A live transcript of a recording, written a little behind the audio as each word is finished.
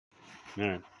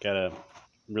Alright, got a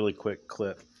really quick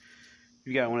clip.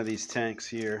 You got one of these tanks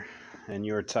here and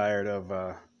you're tired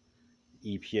of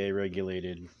EPA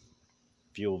regulated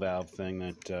fuel valve thing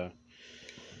that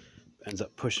ends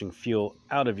up pushing fuel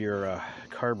out of your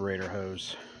carburetor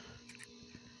hose.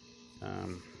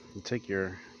 You take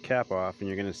your cap off and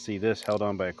you're going to see this held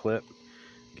on by a clip.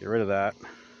 Get rid of that.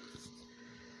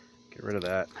 Get rid of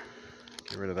that.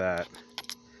 Get rid of that.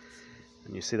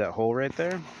 And you see that hole right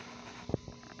there?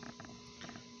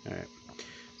 Alright,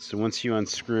 so once you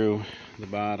unscrew the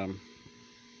bottom,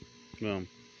 well,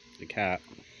 the cap,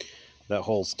 that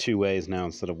hole's two ways now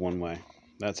instead of one way.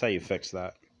 That's how you fix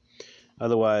that.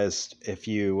 Otherwise, if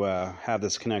you have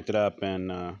this connected up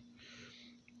and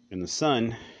in the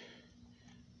sun,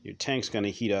 your tank's going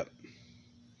to heat up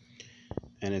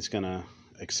and it's going to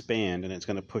expand and it's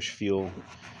going to push fuel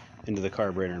into the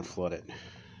carburetor and flood it.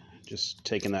 Just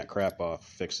taking that crap off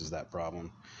fixes that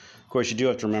problem. Of course, you do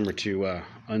have to remember to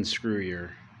unscrew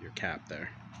your cap there.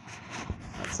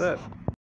 That's it.